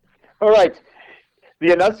 All right.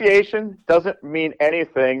 The Annunciation doesn't mean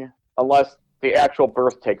anything unless the actual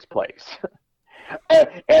birth takes place.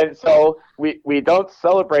 And so we don't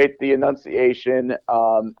celebrate the Annunciation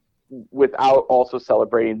without also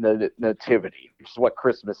celebrating the Nativity, which is what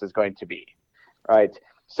Christmas is going to be, right?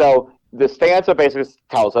 So the stanza basically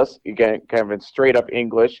tells us, again, kind of in straight up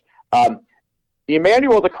English,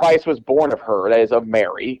 Emmanuel the Christ was born of her, that is of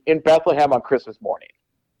Mary, in Bethlehem on Christmas morning.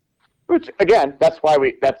 Which again, that's what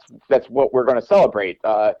we're going to celebrate.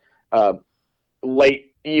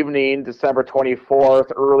 Late evening, December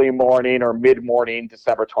 24th, early morning or mid-morning,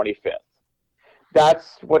 December 25th.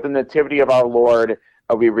 That's what the Nativity of our Lord.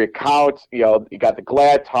 We recount, you got the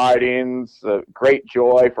glad tidings, great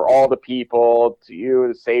joy for all the people. To you,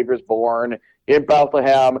 the Savior's born in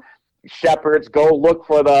Bethlehem. Shepherds, go look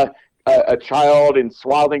for a child in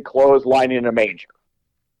swaddling clothes lying in a manger.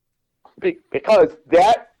 Because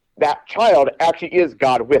that child actually is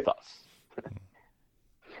God with us.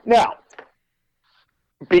 Now,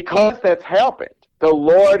 because that's happened, the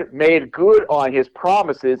Lord made good on his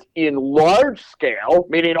promises in large scale,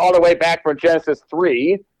 meaning all the way back from Genesis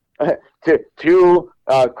 3 to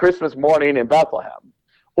Christmas morning in Bethlehem.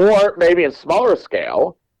 Or maybe in smaller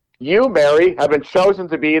scale, you, Mary, have been chosen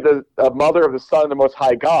to be the mother of the Son of the Most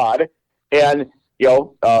High God, and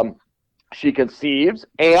she conceives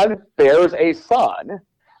and bears a son.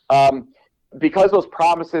 Because those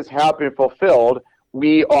promises have been fulfilled,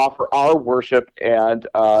 we offer our worship and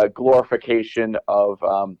glorification of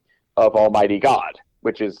Almighty God,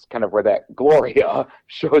 which is kind of where that Gloria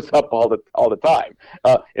shows up all the time.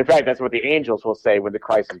 In fact, that's what the angels will say when the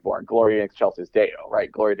Christ is born: Gloria in excelsis Deo, right?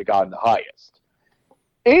 Glory to God in the highest.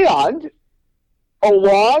 And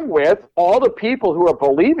along with all the people who are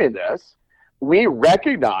believing this, we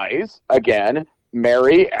recognize, again,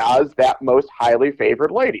 Mary as that most highly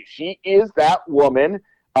favored lady. She is that woman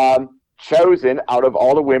chosen out of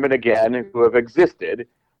all the women, again, who have existed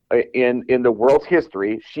in the world's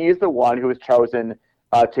history. She is the one who is chosen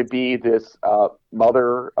to be this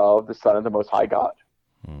mother of the Son of the Most High God.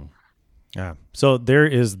 Yeah. So there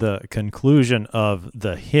is the conclusion of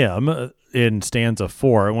the hymn in stanza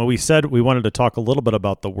 4. And when we said we wanted to talk a little bit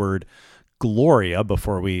about the word Gloria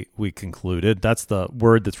before we concluded, that's the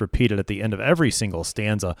word that's repeated at the end of every single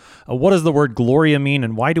stanza. What does the word Gloria mean,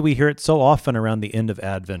 and why do we hear it so often around the end of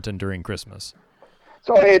Advent and during Christmas?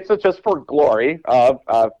 So it's just for glory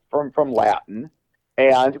from Latin,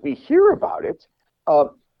 and we hear about it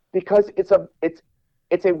because it's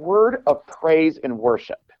a word of praise and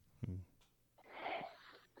worship.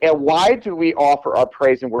 And why do we offer our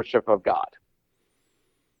praise and worship of God?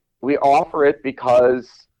 We offer it because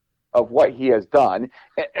of what he has done.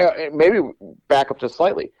 And maybe back up just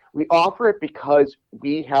slightly. We offer it because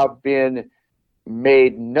we have been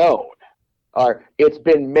made known. Or it's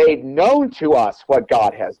been made known to us what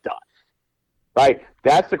God has done. Right?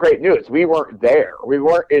 That's the great news. We weren't there. We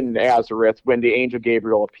weren't in Nazareth when the angel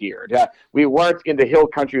Gabriel appeared. We weren't in the hill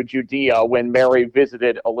country of Judea when Mary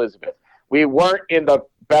visited Elizabeth. We weren't in the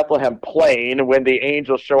Bethlehem plain when the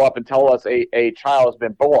angels show up and tell us a child has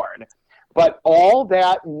been born. But all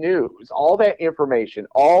that news, all that information,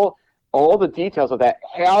 all the details of that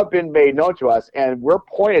have been made known to us, and we're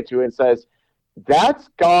pointed to and says, that's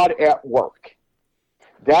God at work.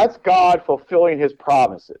 That's God fulfilling his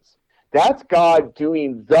promises. That's God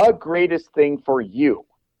doing the greatest thing for you.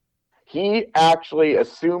 He actually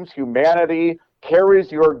assumes humanity, carries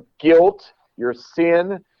your guilt, your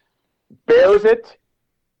sin, bears it,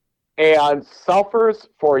 and suffers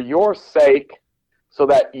for your sake so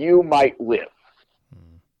that you might live.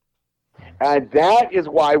 And that is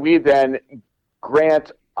why we then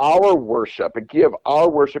grant our worship and give our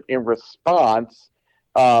worship in response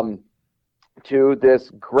to this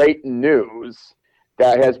great news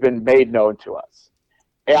that has been made known to us.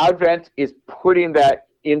 Advent is putting that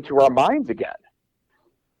into our minds again.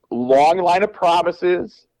 Long line of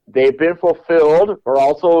promises. They've been fulfilled. We're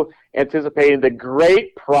also anticipating the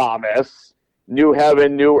great promise, new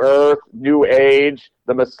heaven, new earth, new age,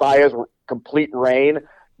 the Messiah's complete reign.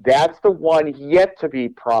 That's the one yet to be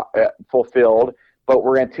fulfilled, but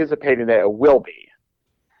we're anticipating that it will be.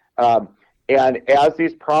 And as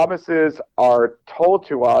these promises are told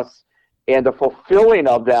to us and the fulfilling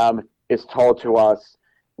of them is told to us,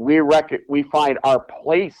 we find our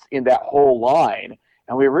place in that whole line,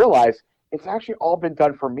 and we realize it's actually all been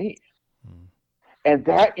done for me. And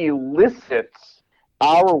that elicits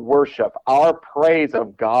our worship, our praise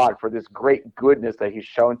of God for this great goodness that he's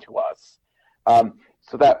shown to us,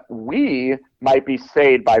 so that we might be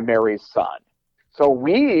saved by Mary's son. So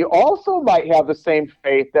we also might have the same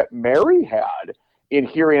faith that Mary had in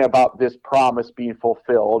hearing about this promise being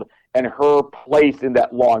fulfilled and her place in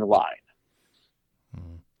that long line.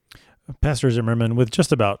 Pastor Zimmerman, with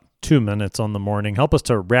just about 2 minutes on the morning, help us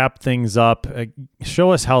to wrap things up.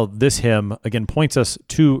 Show us how this hymn, again, points us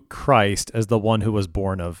to Christ as the one who was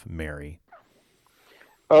born of Mary.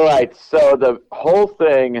 All right, so the whole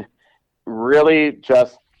thing really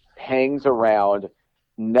just hangs around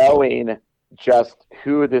knowing just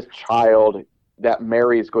who this child that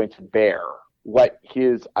Mary is going to bear, what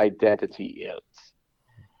his identity is.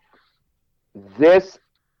 This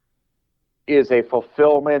is a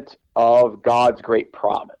fulfillment of God's great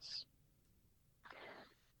promise.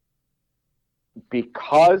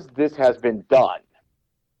 Because this has been done,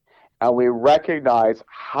 and we recognize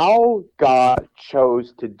how God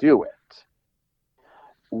chose to do it,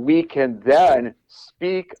 we can then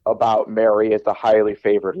speak about Mary as the highly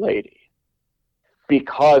favored lady,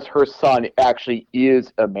 because her son actually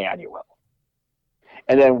is Emmanuel.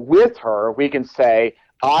 And then with her, we can say,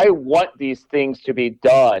 I want these things to be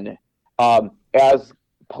done as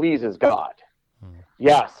pleases God.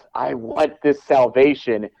 Yes, I want this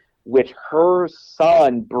salvation which her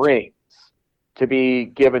son brings to be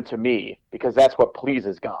given to me, because that's what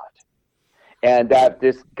pleases God. And that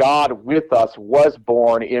this God with us was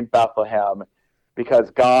born in Bethlehem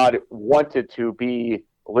because God wanted to be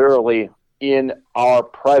literally in our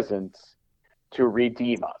presence to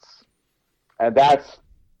redeem us. And that's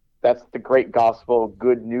the great gospel,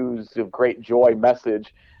 good news of great joy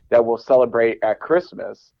message that we'll celebrate at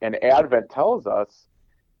Christmas. And Advent tells us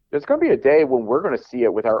there's going to be a day when we're going to see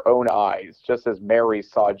it with our own eyes, just as Mary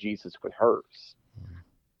saw Jesus with hers.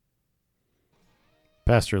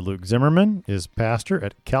 Pastor Luke Zimmerman is pastor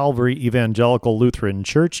at Calvary Evangelical Lutheran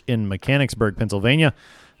Church in Mechanicsburg, Pennsylvania,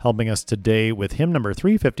 helping us today with hymn number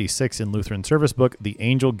 356 in Lutheran Service Book, The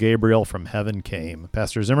Angel Gabriel from Heaven Came.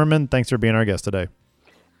 Pastor Zimmerman, thanks for being our guest today.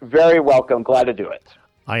 Very welcome. Glad to do it.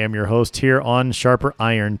 I am your host here on Sharper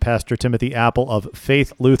Iron, Pastor Timothy Apple of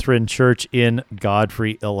Faith Lutheran Church in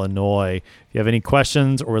Godfrey, Illinois. If you have any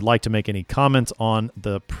questions or would like to make any comments on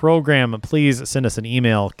the program, please send us an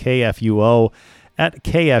email,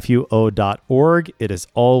 kfuo@kfuo.org. It is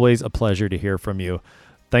always a pleasure to hear from you.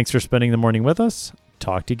 Thanks for spending the morning with us.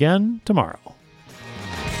 Talk to you again tomorrow.